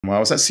When I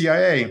was at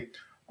CIA,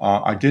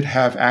 I did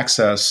have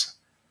access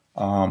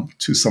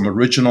to some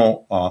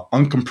original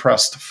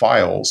uncompressed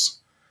files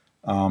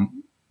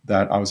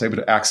that I was able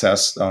to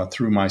access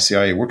through my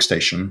CIA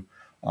workstation.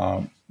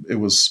 It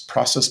was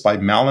processed by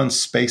Malin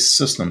Space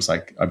Systems,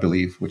 I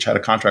believe, which had a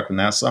contract with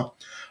NASA.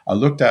 I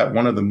looked at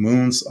one of the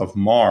moons of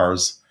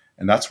Mars,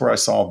 and that's where I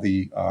saw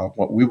the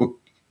what we would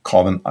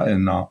call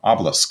an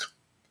obelisk.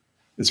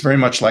 It's very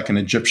much like an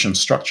Egyptian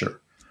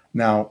structure.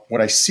 Now, what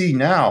I see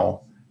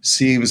now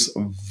seems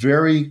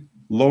very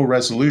low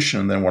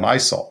resolution than what I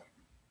saw.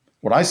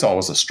 What I saw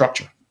was a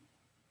structure.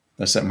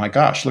 I said, my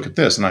gosh, look at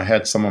this. And I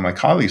had some of my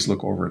colleagues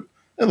look over it.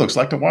 It looks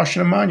like the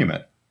Washington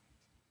Monument.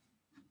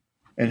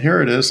 And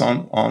here it is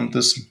on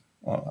this,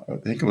 I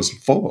think it was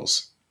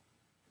Phobos.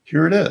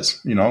 Here it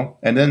is,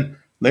 and then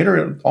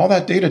later, all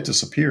that data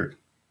disappeared.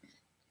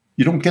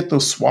 You don't get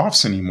those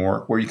swaths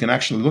anymore where you can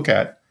actually look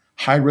at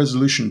high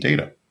resolution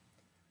data.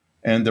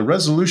 And the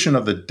resolution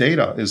of the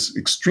data is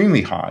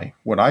extremely high.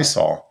 What I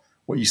saw,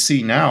 what you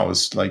see now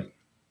is like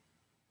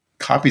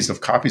copies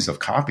of copies of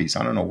copies.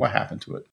 I don't know what happened to it.